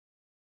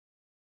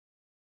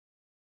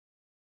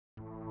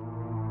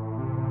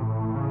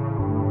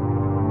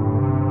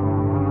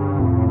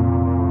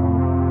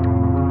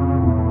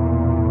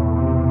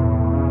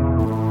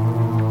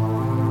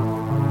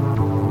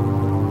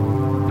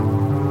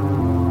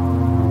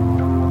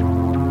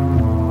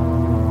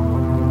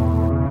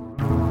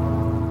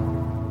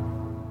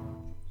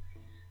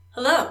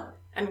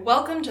and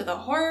welcome to the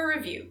Horror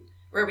Review,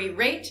 where we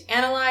rate,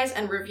 analyze,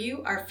 and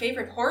review our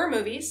favorite horror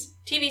movies,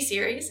 TV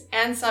series,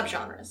 and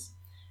subgenres.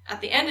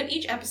 At the end of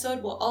each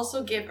episode, we'll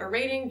also give a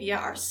rating via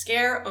our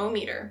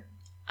Scare-O-Meter.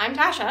 I'm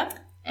Tasha.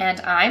 And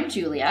I'm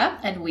Julia,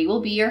 and we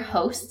will be your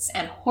hosts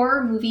and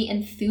horror movie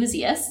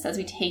enthusiasts as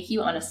we take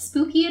you on a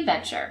spooky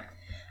adventure.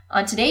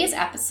 On today's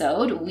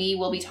episode, we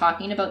will be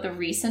talking about the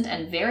recent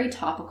and very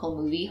topical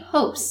movie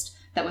Host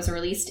that was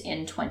released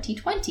in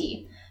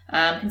 2020,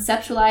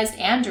 conceptualized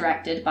and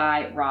directed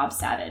by Rob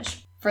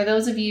Savage. For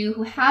those of you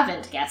who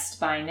haven't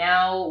guessed by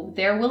now,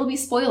 there will be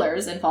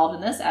spoilers involved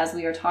in this as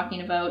we are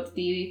talking about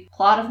the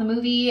plot of the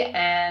movie,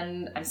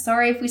 and I'm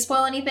sorry if we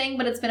spoil anything,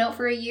 but it's been out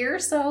for a year,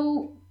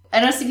 so I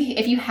don't know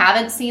if you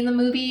haven't seen the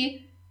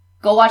movie,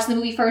 go watch the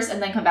movie first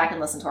and then come back and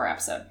listen to our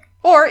episode.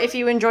 Or if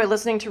you enjoy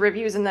listening to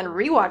reviews and then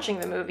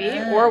rewatching the movie,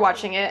 or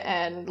watching it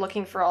and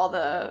looking for all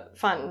the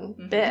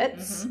fun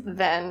bits,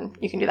 then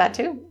you can do that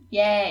too.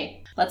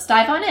 Yay. Let's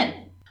dive on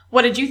in.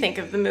 What did you think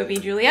of the movie,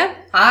 Julia?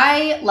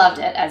 I loved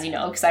it, as you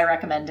know, because I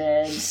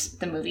recommended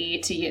the movie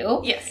to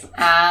you. Yes.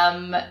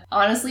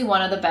 Honestly,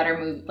 one of the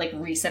better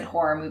recent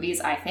horror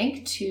movies, I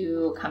think,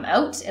 to come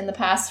out in the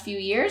past few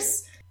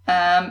years.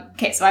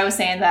 Okay, so I was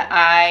saying that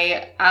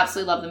I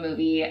absolutely love the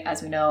movie.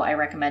 As we know, I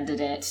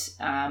recommended it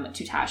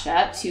to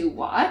Tasha to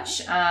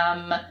watch.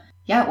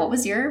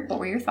 What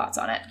were your thoughts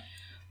on it?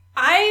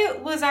 I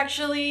was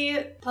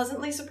actually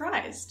pleasantly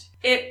surprised.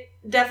 It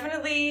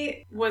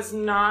definitely was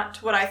not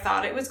what I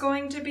thought it was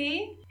going to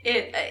be.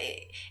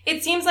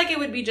 It seems like it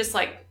would be just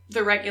like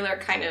the regular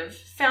kind of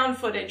found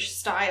footage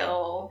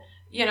style,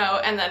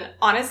 and then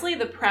honestly,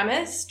 the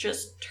premise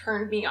just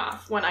turned me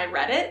off when I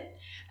read it.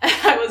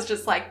 I was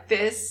just like,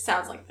 this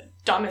sounds like the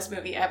dumbest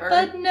movie ever.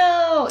 But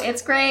no,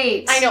 it's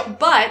great. I know,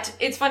 but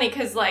it's funny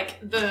because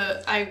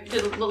I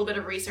did a little bit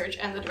of research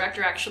and the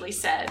director actually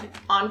said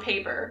on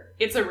paper,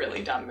 it's a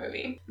really dumb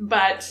movie.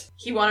 But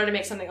he wanted to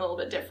make something a little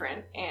bit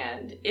different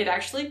and it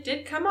actually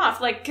did come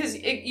off. Because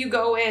you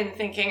go in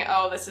thinking,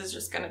 oh, this is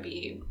just going to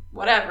be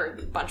whatever,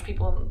 a bunch of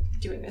people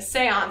doing this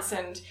seance,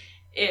 and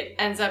it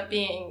ends up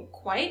being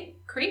quite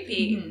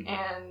creepy,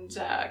 and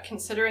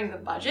considering the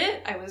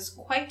budget, I was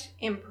quite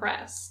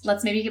impressed.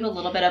 Let's maybe give a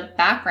little bit of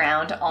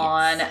background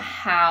on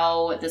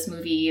how this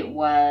movie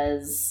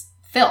was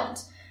filmed.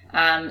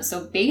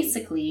 So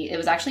basically, it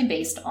was actually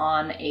based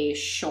on a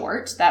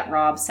short that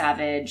Rob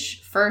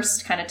Savage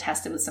first kind of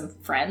tested with some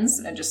friends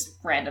and just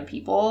random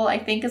people, I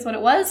think is what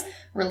it was,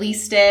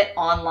 released it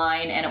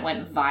online, and it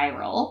went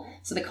viral.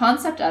 So the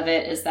concept of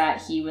it is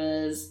that he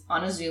was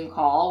on a Zoom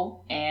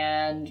call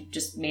and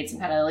just made some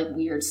kind of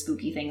weird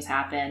spooky things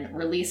happen,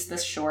 released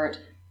this short,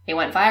 it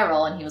went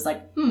viral, and he was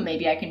like,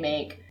 maybe I can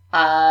make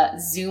a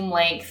Zoom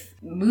length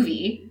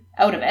movie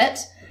out of it.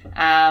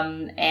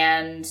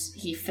 And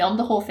he filmed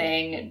the whole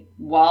thing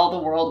while the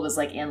world was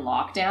in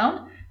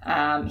lockdown.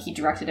 He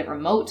directed it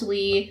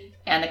remotely,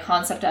 and the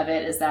concept of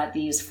it is that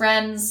these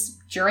friends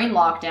during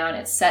lockdown,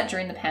 it's set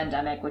during the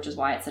pandemic, which is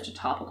why it's such a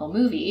topical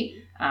movie.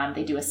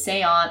 They do a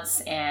seance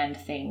and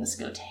things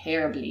go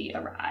terribly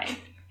awry.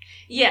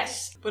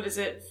 Yes. What is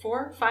it?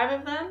 4, 5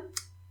 of them,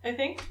 I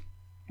think?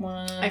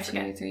 1,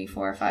 2, 3,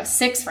 4, 5,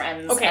 6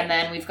 friends. Okay. And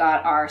then we've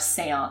got our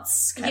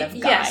seance kind of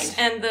guide. Yes,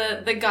 and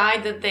the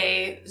guide that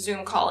they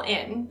Zoom call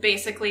in,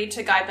 basically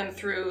to guide them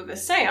through the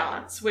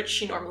seance, which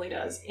she normally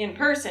does in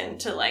person,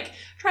 to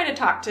try to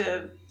talk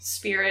to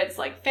spirits,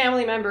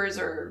 family members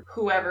or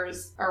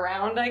whoever's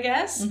around, I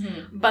guess.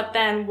 But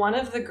then one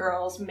of the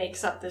girls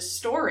makes up this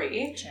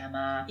story.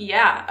 Gemma.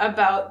 Yeah,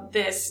 about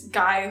this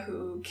guy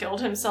who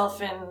killed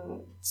himself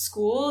in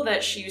school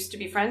that she used to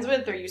be friends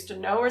with or used to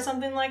know or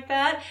something like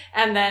that.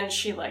 And then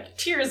she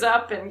tears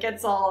up and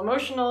gets all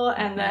emotional,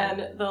 and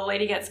then the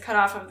lady gets cut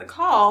off of the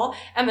call,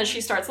 and then she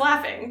starts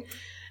laughing.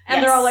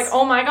 And they're all like,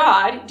 oh my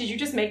God, did you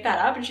just make that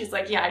up? And she's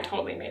like, yeah, I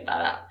totally made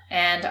that up.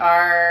 And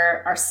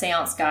our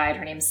seance guide,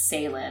 her name's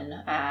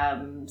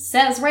Salen,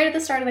 says right at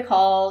the start of the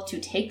call to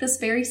take this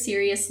very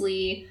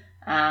seriously,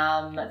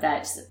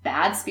 that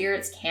bad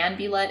spirits can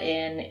be let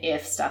in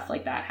if stuff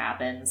like that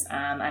happens.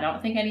 I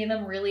don't think any of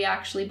them really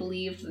actually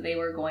believed that they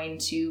were going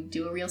to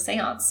do a real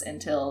seance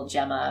until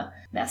Gemma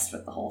messed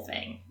with the whole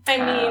thing. I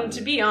mean,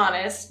 to be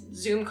honest,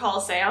 Zoom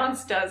call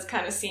seance does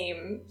kind of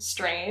seem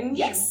strange.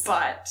 Yes.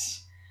 But...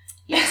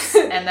 Yes.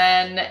 and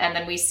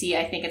then we see,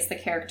 I think it's the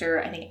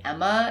character, I think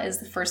Emma is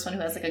the first one who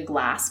has a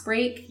glass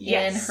break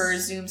in her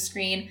Zoom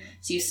screen.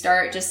 So you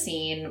start just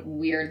seeing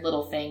weird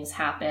little things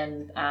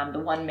happen. The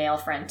one male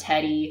friend,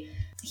 Teddy,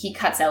 he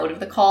cuts out of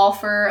the call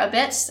for a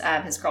bit.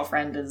 His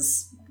girlfriend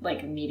is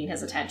needing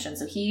his attention.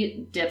 So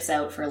he dips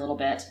out for a little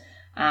bit.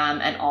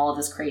 And all of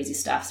this crazy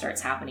stuff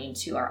starts happening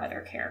to our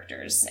other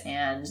characters.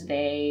 And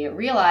they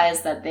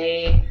realize that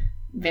they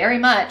very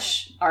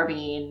much are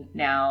being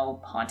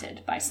now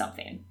haunted by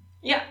something.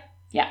 Yeah.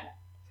 Yeah.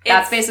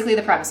 That's basically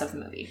the premise of the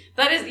movie.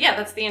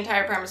 That's the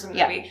entire premise of the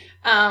movie.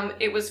 Yeah.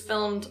 It was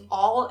filmed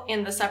all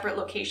in the separate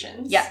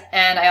locations. Yeah,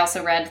 and I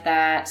also read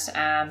that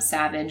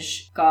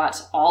Savage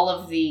got all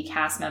of the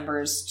cast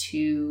members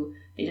to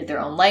They did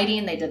their own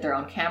lighting. They did their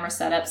own camera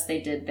setups.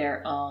 They did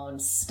their own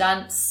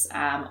stunts.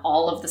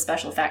 All of the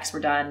special effects were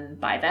done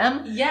by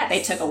them. Yes.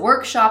 They took a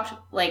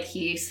workshop, like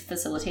he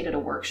facilitated a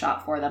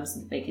workshop for them so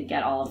that they could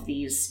get all of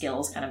these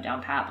skills kind of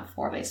down pat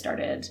before they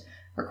started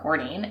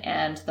recording.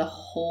 And the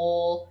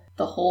whole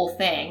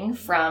thing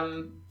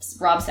from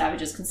Rob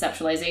Savage's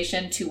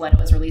conceptualization to when it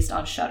was released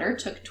on Shudder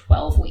took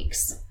 12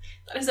 weeks.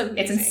 That is amazing.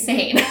 It's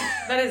insane.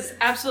 That is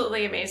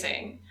absolutely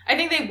amazing. I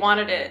think they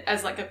wanted it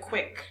as like a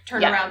quick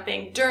turnaround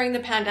thing during the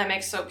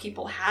pandemic so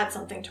people had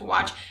something to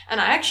watch. And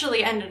I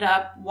actually ended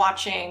up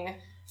watching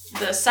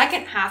the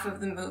second half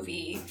of the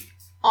movie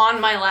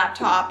on my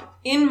laptop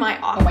in my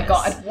office. Oh my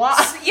god,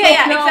 what?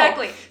 Yeah, No.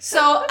 exactly.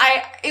 So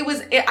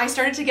I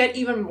started to get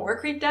even more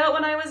creeped out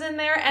when I was in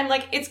there. And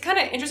like, it's kind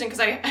of interesting because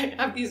I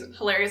have these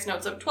hilarious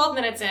notes of 12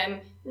 minutes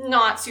in,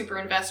 not super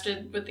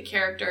invested with the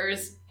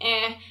characters,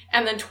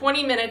 and then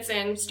 20 minutes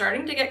in,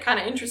 starting to get kind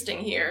of interesting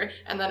here,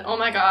 and then, oh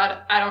my god,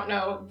 I don't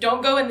know,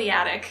 don't go in the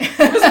attic,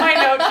 was my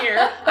note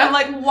here. I'm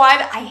like,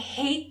 I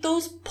hate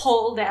those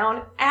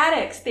pull-down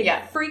attics. They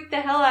freak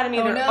the hell out of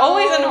me. They're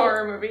always in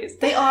horror movies.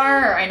 They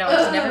are. I know,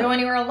 just never go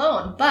anywhere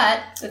alone.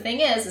 But the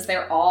thing is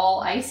they're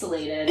all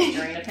isolated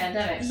during a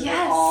pandemic. So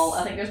they're all,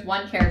 I think there's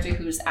one character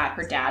who's at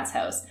her dad's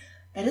house.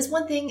 That is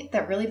one thing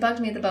that really bugged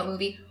me about the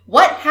movie.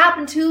 What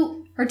happened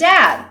to her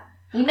dad?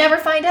 We never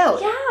find out.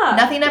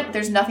 Yeah.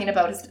 There's nothing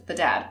about the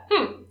dad.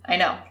 I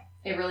know.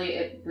 It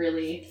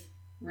really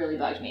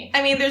bugged me.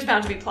 I mean, there's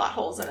bound to be plot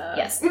holes in it.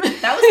 Yes.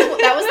 That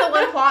was the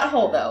one plot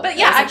hole, though. But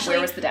yeah, actually,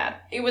 where was the dad?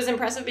 It was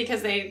impressive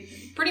because they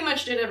pretty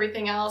much did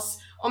everything else.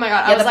 Oh my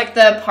god, I was like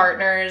the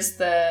partners,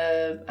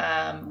 the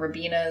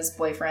Rabina's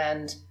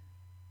boyfriend,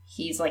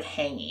 he's like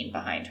hanging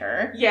behind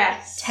her.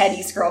 Yes.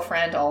 Teddy's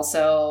girlfriend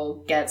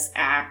also gets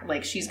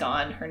she's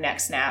gone. Her neck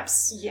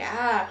snaps.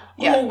 Yeah.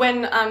 Yeah. Oh,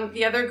 when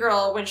the other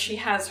girl, when she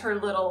has her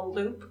little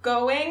loop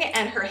going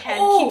and her head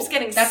keeps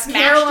getting that's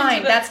smashed Caroline.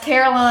 into the... That's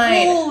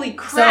Caroline. Holy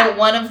crap. So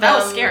one of them, that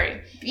was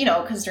scary. You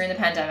know, because during the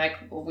pandemic,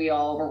 we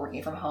all were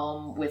working from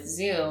home with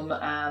Zoom.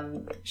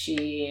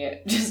 She,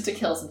 just to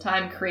kill some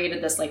time,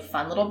 created this like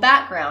fun little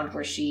background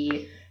where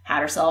she had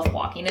herself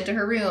walking into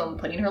her room,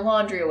 putting her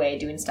laundry away,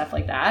 doing stuff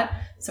like that.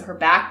 So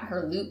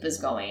her loop is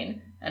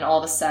going, and all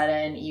of a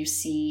sudden you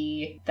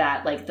see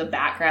that like the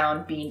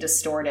background being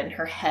distorted and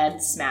her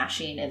head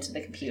smashing into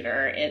the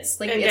computer. It's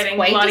like, and it's getting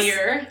quite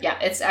bloodier. yeah,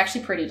 it's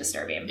actually pretty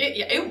disturbing.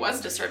 It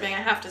was disturbing, I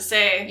have to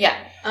say. Yeah.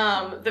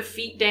 The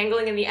feet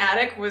dangling in the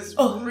attic was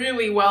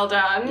really well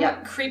done. Yeah.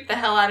 Creeped the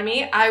hell out of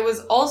me. I was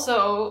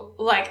also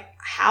like,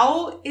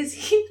 how is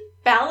he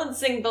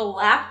balancing the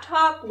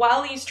laptop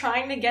while he's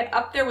trying to get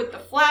up there with the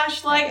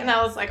flashlight? And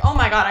I was like, oh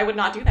my god, I would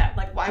not do that.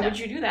 Like, why would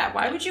you do that?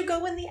 Why would you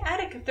go in the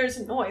attic if there's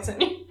noise and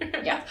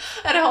you're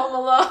at home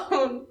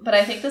alone? But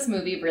I think this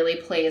movie really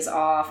plays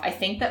off. I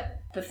think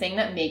that the thing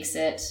that makes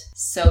it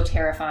so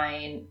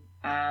terrifying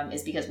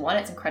is because, one,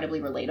 it's incredibly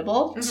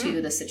relatable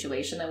to the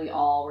situation that we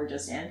all were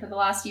just in for the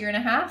last year and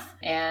a half.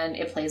 And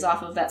it plays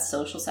off of that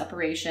social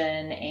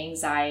separation,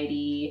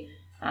 anxiety,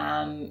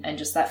 and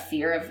just that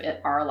fear of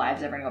our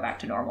lives ever going to go back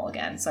to normal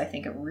again. So I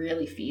think it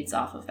really feeds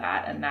off of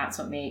that, and that's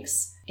what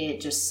makes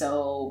it just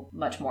so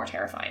much more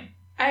terrifying.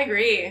 I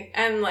agree.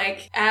 And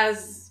like,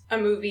 as a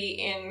movie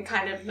in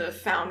kind of the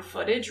found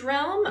footage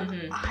realm,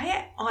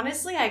 I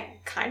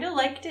kind of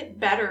liked it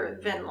better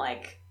than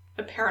like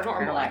the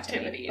Paranormal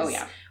Activities. Oh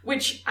yeah.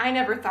 Which I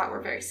never thought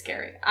were very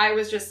scary. I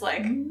was just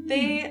like,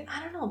 they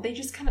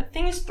just kind of,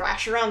 things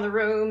thrash around the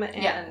room,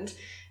 and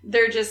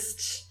they're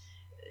just...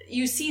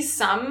 You see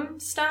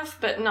some stuff,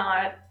 but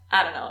not,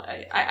 I don't know.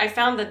 I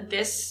found that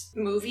this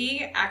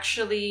movie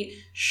actually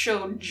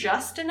showed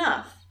just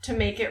enough to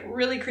make it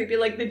really creepy.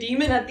 Like the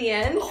demon at the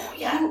end,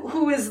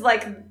 who is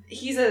like,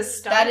 he's a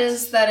stunt. That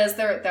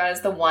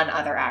is the one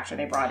other actor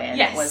they brought in.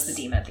 Yes. Was the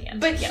demon at the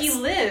end. But he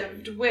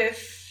lived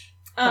with...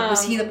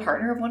 was he the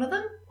partner of one of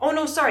them? Oh,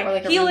 no, sorry.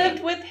 Like he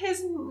lived with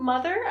his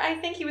mother. I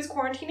think he was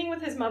quarantining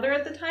with his mother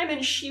at the time,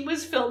 and she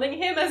was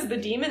filming him as the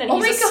demon, and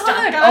he's a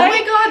stunt guy. Oh my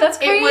god, that's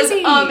crazy.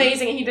 It was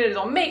amazing. He did his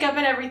own makeup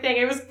and everything.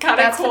 It was kind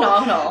of cool.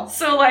 That's phenomenal.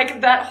 So,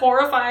 like, that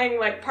horrifying,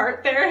 like,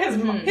 part there,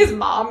 his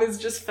mom is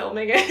just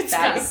filming it. It's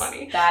kind of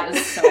funny. That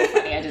is so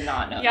funny. I did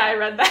not know I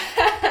read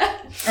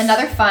that.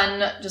 Another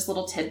fun, just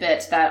little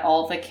tidbit that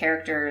all the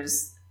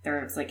characters,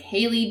 there's, like,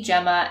 Haley,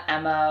 Gemma,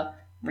 Emma,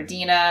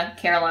 Radina,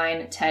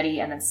 Caroline, Teddy,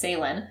 and then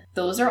Salen.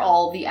 Those are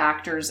all the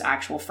actors'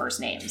 actual first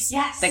names.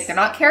 Yes. Like, they're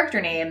not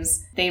character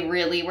names. They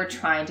really were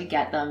trying to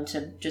get them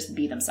to just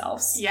be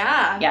themselves.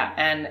 Yeah. Yeah,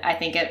 and I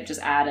think it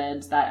just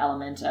added that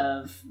element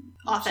of...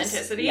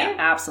 authenticity. Yeah,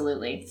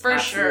 absolutely. For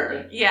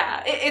sure.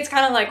 Yeah. It's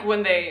kind of like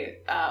when they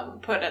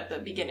put at the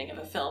beginning of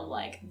a film,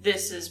 like,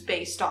 this is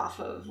based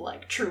off of,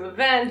 like, true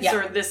events,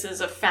 or this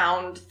is a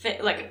found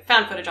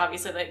footage,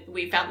 obviously, like,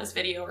 we found this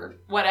video or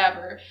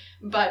whatever,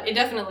 but it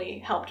definitely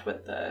helped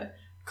with the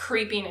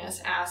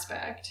creepiness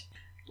aspect.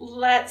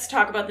 Let's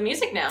talk about the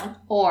music now.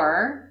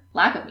 Or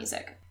lack of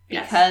music.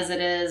 Because it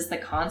is, the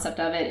concept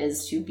of it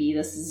is to be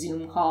this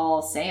Zoom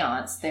call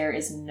seance. There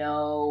is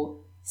no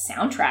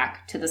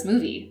soundtrack to this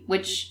movie,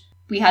 which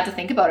we had to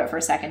think about it for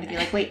a second to be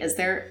like, wait, was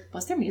there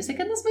music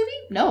in this movie?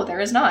 No,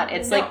 there is not.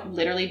 It's like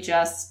literally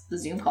just the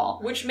Zoom call.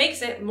 Which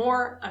makes it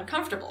more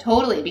uncomfortable.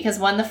 Totally, because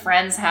when the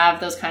friends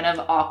have those kind of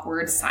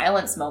awkward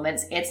silence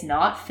moments, it's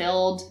not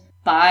filled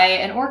by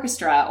an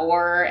orchestra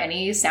or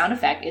any sound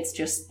effect. It's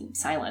just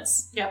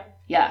silence. Yep.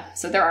 Yeah.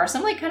 So there are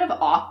some like kind of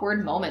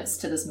awkward moments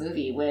to this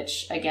movie,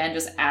 which again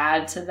just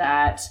add to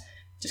that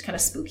just kind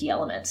of spooky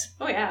element.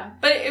 Oh yeah.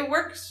 But it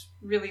works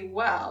really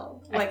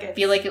well. Like I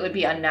feel like it would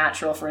be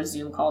unnatural for a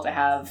Zoom call to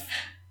have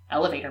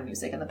elevator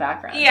music in the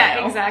background. Yeah,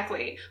 you know?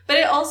 Exactly. But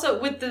it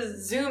also, with the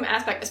Zoom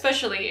aspect,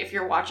 especially if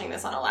you're watching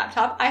this on a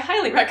laptop, I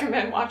highly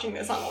recommend watching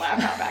this on a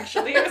laptop,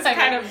 actually. It was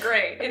kind of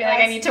great. I feel like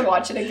I need to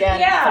watch it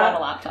again and put it on a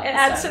laptop. It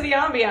adds to the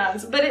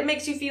ambiance, but it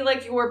makes you feel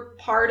like you're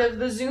part of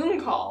the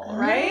Zoom call,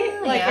 right?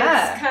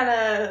 It's kind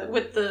of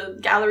with the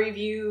gallery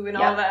view and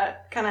all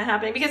that kind of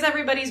happening, because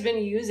everybody's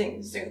been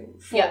using Zoom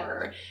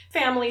for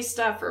family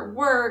stuff or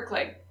work,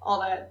 like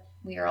all that.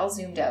 We are all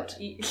zoomed out.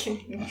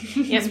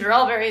 Yes, we're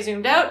all very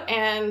zoomed out,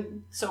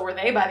 and so were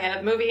they by the end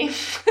of the movie.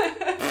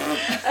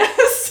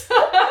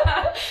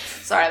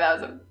 Sorry, that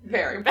was a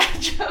very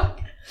bad joke.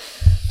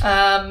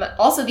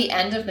 Also, the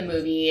end of the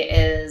movie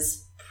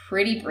is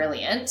pretty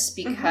brilliant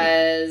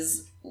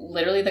because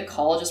literally the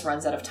call just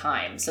runs out of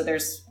time. So there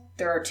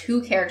are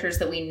two characters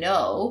that we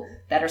know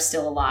that are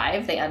still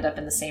alive. They end up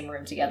in the same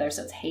room together.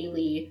 So it's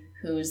Haley,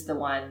 who's the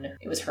one,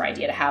 it was her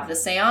idea to have the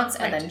seance,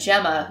 and then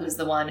Gemma, who's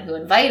the one who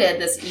invited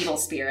this evil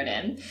spirit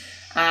in.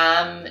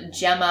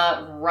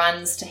 Gemma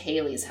runs to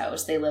Haley's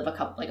house. They live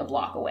a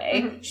block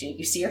away.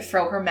 You see her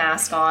throw her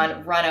mask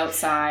on, run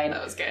outside.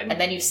 That was good.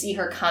 And then you see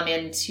her come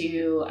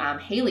into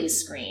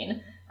Haley's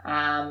screen,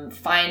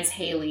 finds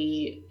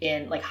Haley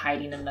in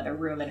hiding in another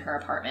room in her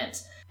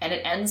apartment. And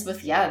it ends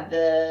with,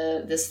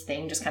 this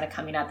thing just kind of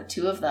coming at the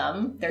two of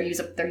them. They're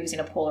using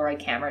a Polaroid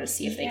camera to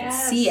see if they can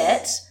see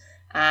it.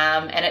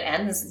 And it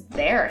ends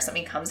there.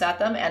 Something comes at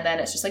them, and then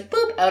it's just like,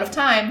 boop, out of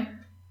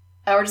time.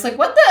 And we're just like,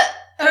 what the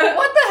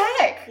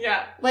heck?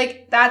 Yeah.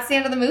 Like, that's the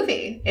end of the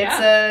movie.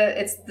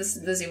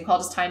 The Zoom call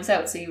just times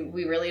out, so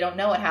we really don't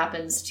know what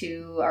happens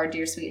to our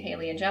dear sweet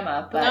Haley and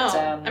Gemma. But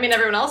no. I mean,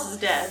 everyone else is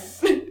dead.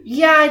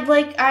 Yeah,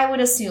 I would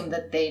assume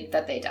that they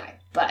die.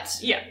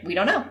 But we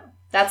don't know.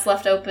 That's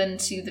left open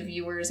to the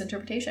viewer's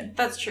interpretation.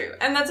 That's true.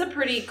 And that's a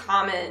pretty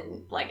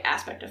common,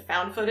 aspect of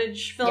found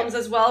footage films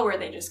as well, where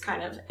they just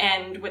kind of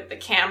end with the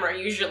camera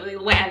usually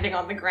landing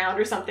on the ground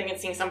or something and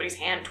seeing somebody's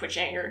hand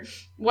twitching or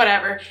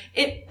whatever.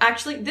 It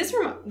actually, this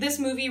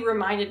movie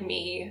reminded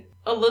me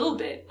a little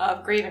bit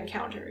of Grave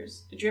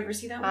Encounters. Did you ever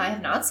see that one? I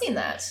have not seen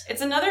that.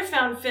 It's another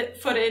found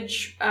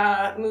footage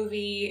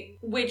movie,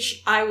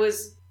 which I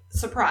was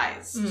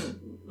surprised.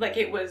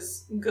 It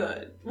was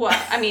good. Well,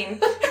 I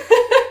mean...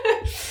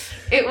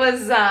 It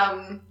was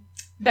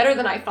better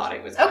than I thought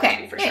it was going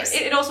to be, for sure.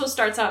 It also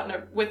starts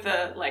out with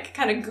a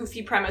kind of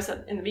goofy premise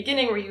in the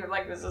beginning where you're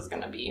like, this is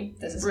going to be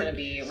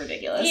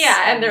ridiculous.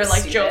 Yeah, and they're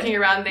joking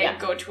around. They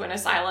go to an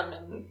asylum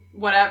and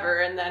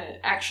whatever, and then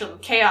actual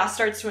chaos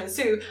starts to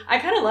ensue. I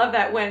kind of love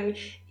that when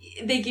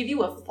they give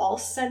you a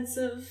false sense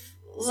of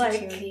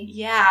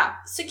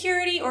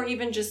security, or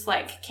even just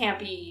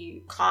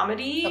campy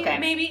comedy,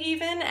 maybe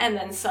even, and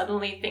then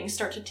suddenly things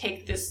start to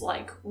take this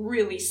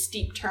really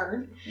steep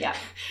turn,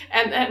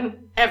 and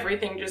then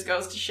everything just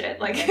goes to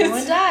shit.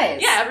 Everyone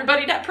dies. Yeah,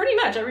 pretty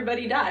much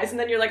everybody dies, and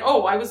then you're like,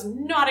 oh, I was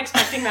not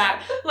expecting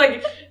that.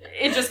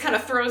 It just kind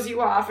of throws you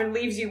off and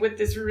leaves you with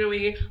this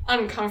really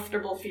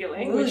uncomfortable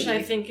feeling, which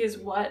I think is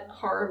what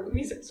horror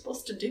movies are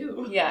supposed to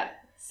do. Yeah.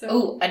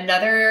 So.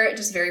 Another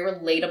just very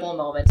relatable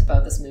moment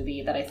about this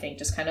movie that I think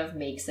just kind of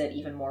makes it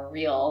even more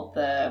real.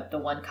 The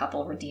one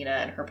couple, Radina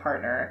and her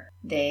partner,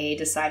 they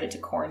decided to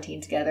quarantine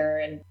together,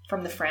 and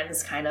from the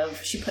friends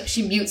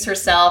she mutes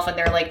herself, and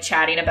they're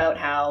chatting about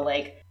how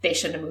they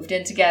shouldn't have moved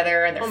in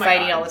together, and they're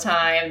fighting all the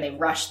time, and they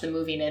rush the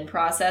moving in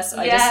process.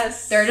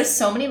 There are just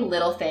so many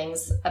little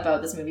things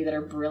about this movie that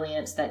are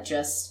brilliant that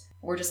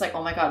we're just like,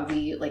 oh my god,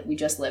 we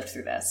just lived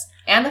through this.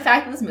 And the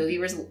fact that this movie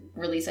was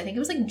released, I think it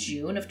was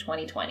June of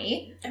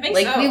 2020. I think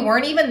so. We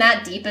weren't even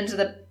that deep into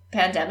the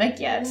pandemic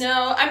yet.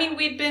 No, I mean,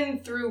 we'd been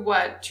through,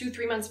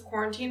 2-3 months of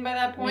quarantine by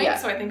that point,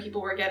 so I think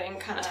people were getting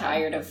kind of...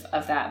 tired of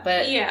that.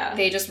 But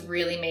they just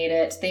really made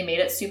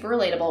it super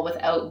relatable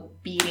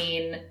without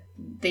beating...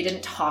 They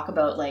didn't talk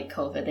about,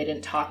 COVID. They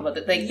didn't talk about...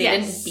 They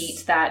didn't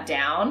beat that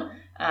down.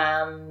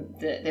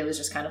 It was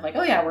just kind of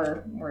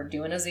we're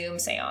doing a Zoom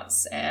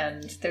seance,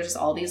 and there's just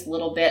all these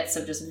little bits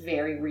of just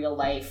very real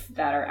life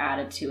that are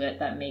added to it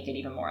that make it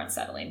even more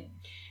unsettling.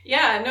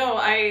 Yeah, no,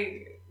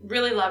 I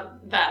really love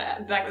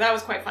that. That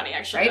was quite funny,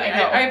 actually. Right?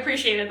 I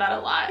appreciated that a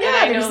lot.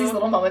 Yeah, and there's these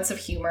little moments of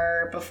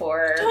humor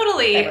before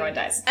everyone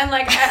dies. And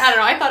I don't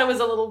know, I thought it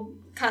was a little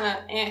kind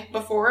of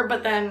before,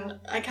 but then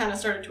I kind of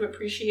started to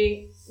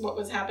appreciate what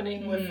was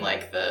happening with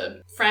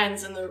the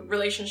friends and the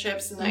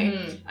relationships,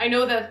 and I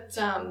know that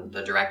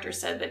the director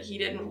said that he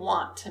didn't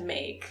want to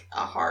make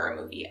a horror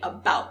movie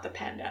about the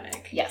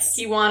pandemic. Yes.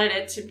 He wanted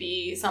it to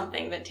be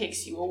something that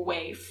takes you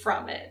away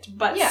from it,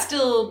 but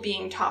still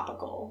being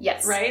topical.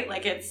 Yes. Right?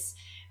 It's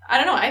I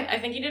don't know. I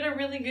think he did a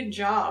really good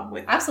job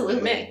with Absolutely.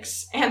 the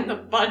mix and the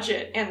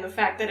budget and the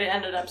fact that it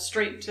ended up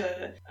straight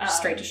to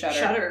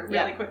Shudder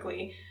really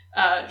quickly.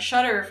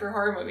 Shudder for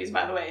horror movies,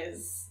 by the way,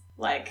 is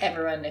like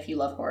everyone. If you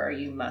love horror,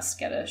 you must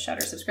get a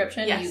Shudder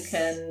subscription. Yes. You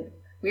can.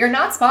 We are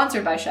not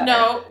sponsored by Shudder.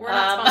 No, we're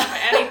not sponsored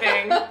by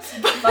anything.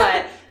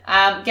 But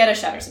get a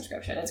Shudder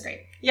subscription. It's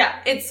great. Yeah,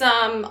 it's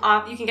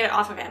off. You can get it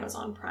off of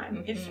Amazon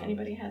Prime if Mm-hmm.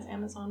 anybody has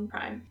Amazon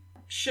Prime.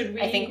 Should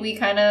we? I think we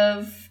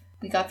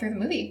got through the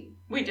movie.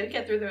 We did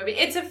get through the movie.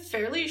 It's a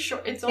fairly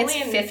short. It's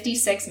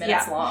 56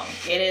 minutes long.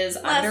 It is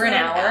less under an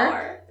than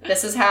hour.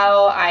 This is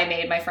how I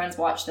made my friends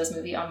watch this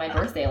movie on my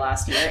birthday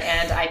last year,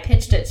 and I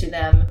pitched it to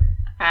them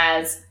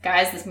as,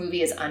 guys, this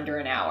movie is under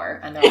an hour,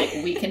 and they're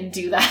like, we can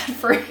do that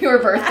for your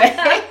birthday.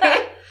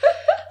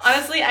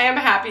 Honestly, I am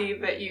happy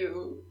that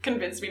you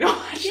convinced me to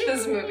watch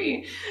this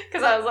movie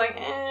because I was like,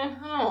 I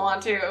don't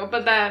want to.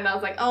 But then I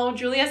was like, oh,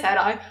 Julia said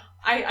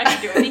I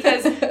should do it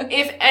because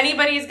if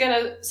anybody's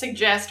gonna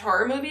suggest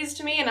horror movies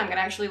to me and I'm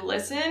gonna actually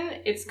listen,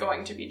 it's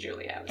going to be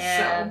Julia.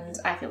 And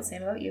I feel the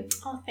same about you.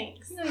 Oh,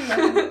 thanks. No,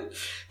 you're welcome.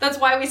 That's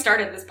why we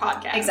started this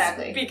podcast.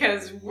 Exactly.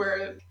 Because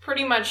we're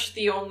pretty much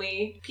the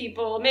only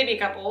people, maybe a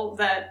couple,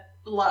 that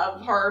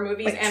love horror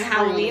movies Like, and truly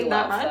Halloween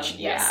that love much.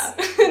 them. Yes.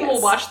 Yeah. Yes.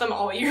 We'll watch them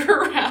all year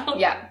round.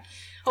 Yeah.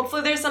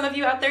 Hopefully there's some of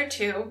you out there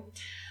too.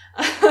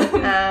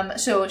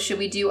 So should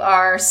we do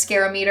our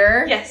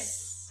Scarometer? Yes.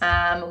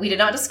 We did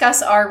not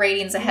discuss our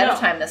ratings ahead No. of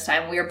time this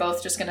time. We are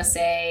both just going to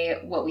say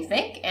what we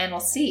think, and we'll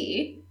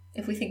see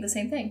if we think the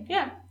same thing.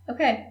 Yeah.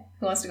 Okay.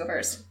 Who wants to go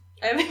first?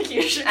 I think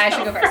you should I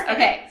should go first.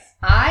 Okay.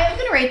 I am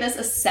going to rate this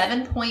a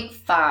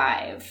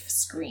 7.5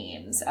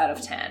 screams out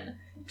of 10.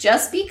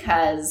 Just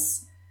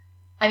because,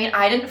 I mean,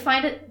 I didn't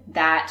find it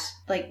that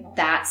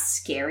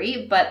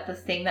scary, but the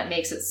thing that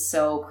makes it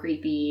so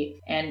creepy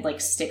and, like,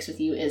 sticks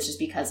with you is just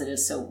because it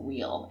is so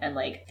real. And,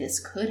 like, this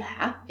could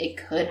happen. It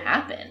could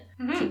happen.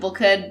 Mhm. People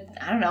could,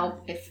 I don't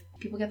know, if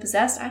people get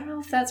possessed, I don't know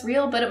if that's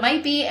real, but it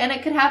might be, and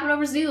it could happen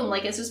over Zoom.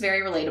 Like, it's just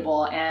very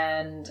relatable,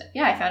 and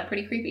yeah, I found it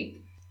pretty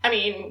creepy. I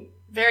mean,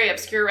 very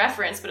obscure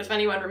reference, but if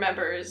anyone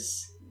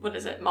remembers, what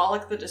is it,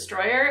 Moloch the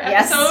Destroyer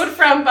Yes. episode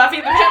from Buffy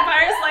the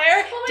Vampire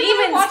Slayer? Oh my God,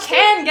 Demons watch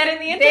can get in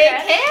the They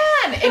internet. can!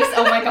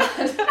 Oh my god.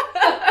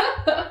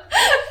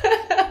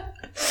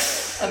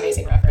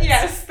 Amazing reference.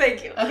 Yes,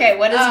 thank you. Okay,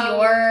 what is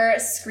your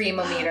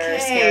screamometer,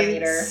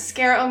 scarometer?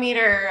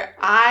 Scarometer.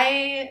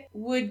 I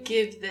would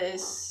give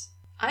this,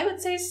 I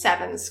would say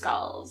 7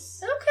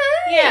 skulls.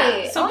 Okay.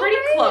 Yeah, so All pretty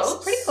right.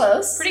 close. Pretty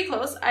close. Pretty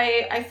close.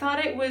 I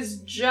thought it was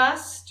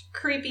just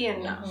creepy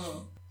enough.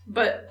 Mhm.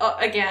 But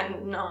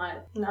again,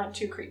 not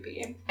too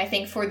creepy. I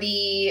think for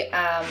the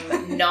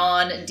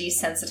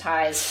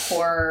non-desensitized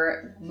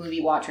horror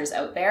movie watchers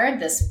out there,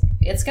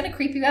 it's going to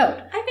creep you out.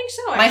 I think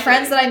so. My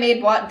friends that I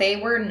made, they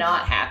were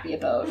not happy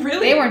about.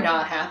 Really? They were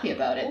not happy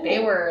about it. Ooh. They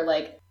were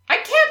like, I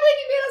can't believe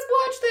you made us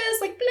watch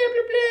this. Like, blah,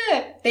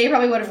 blah, blah. They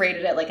probably would have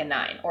rated it like a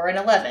 9 or an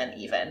 11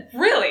 even.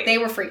 Really? They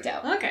were freaked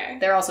out. Okay.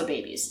 They're also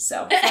babies.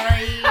 So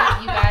sorry, you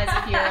guys,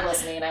 if you're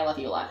listening. I love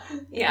you a lot.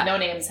 Yeah. No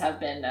names have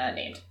been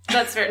named.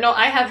 That's fair. No,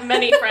 I have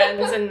many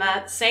friends in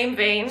that same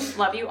vein.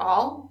 Love you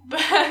all.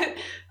 But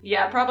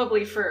yeah,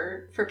 probably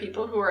for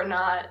people who are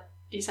not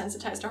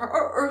desensitized to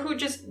horror or who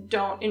just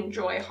don't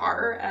enjoy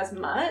horror as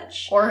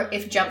much. Or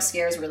if jump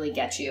scares really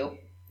get you.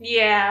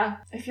 Yeah.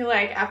 I feel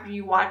like after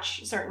you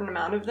watch a certain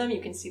amount of them,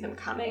 you can see them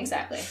coming.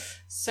 Exactly.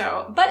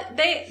 So, but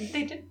they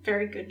did a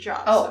very good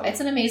job. Oh, so. it's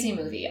an amazing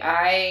movie.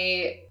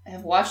 I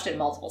have watched it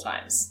multiple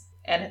times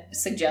and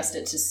suggest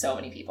it to so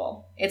many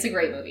people. It's a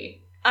great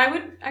movie. I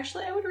would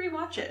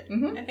rewatch it.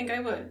 Mhm. I think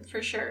I would,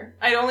 for sure.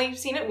 I'd only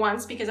seen it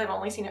once because I've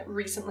only seen it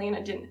recently and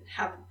I didn't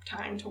have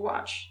time to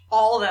watch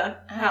all the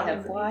I Halloween have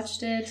movies.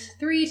 watched it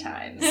 3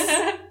 times,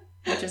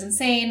 which is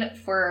insane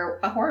for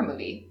a horror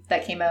movie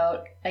that came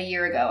out a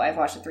year ago. I've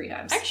watched it 3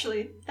 times.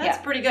 Actually, that's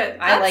Yeah. pretty good.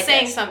 That's I like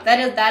saying it. something.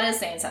 That is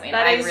saying something.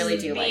 That I is really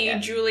do like the it.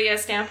 Julia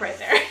stamp right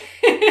there.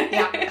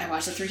 Yeah, I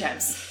watched it 3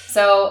 times.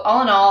 So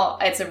all in all,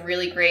 it's a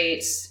really great.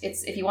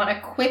 It's if you want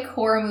a quick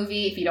horror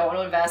movie, if you don't want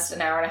to invest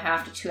an hour and a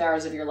half to 2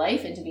 hours of your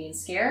life into being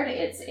scared,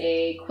 it's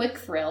a quick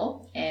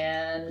thrill,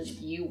 and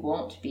you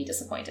won't be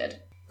disappointed.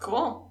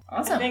 Cool.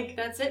 Awesome. I think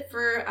that's it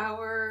for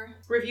our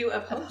review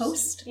of Host.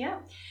 Host. Yeah.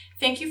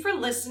 Thank you for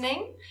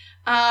listening.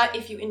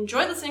 If you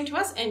enjoy listening to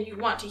us and you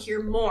want to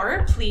hear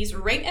more, please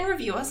rate and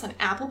review us on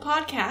Apple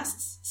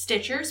Podcasts,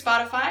 Stitcher,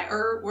 Spotify,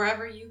 or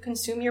wherever you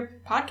consume your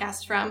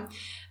podcasts from.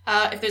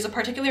 If there's a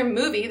particular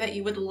movie that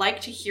you would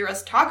like to hear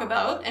us talk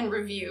about and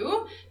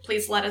review,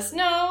 please let us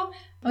know.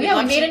 Oh yeah,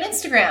 we made an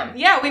Instagram.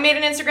 Yeah, we made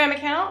an Instagram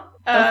account.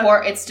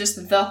 It's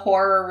just the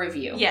horror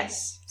review.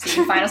 Yes. So you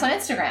can find us on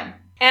Instagram.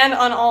 And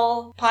on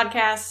all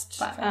podcast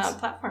Platforms.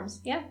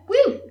 platforms. Yeah.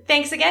 Woo!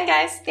 Thanks again,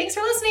 guys. Thanks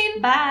for listening.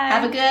 Bye.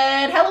 Have a good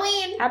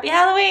Halloween. Happy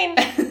Halloween.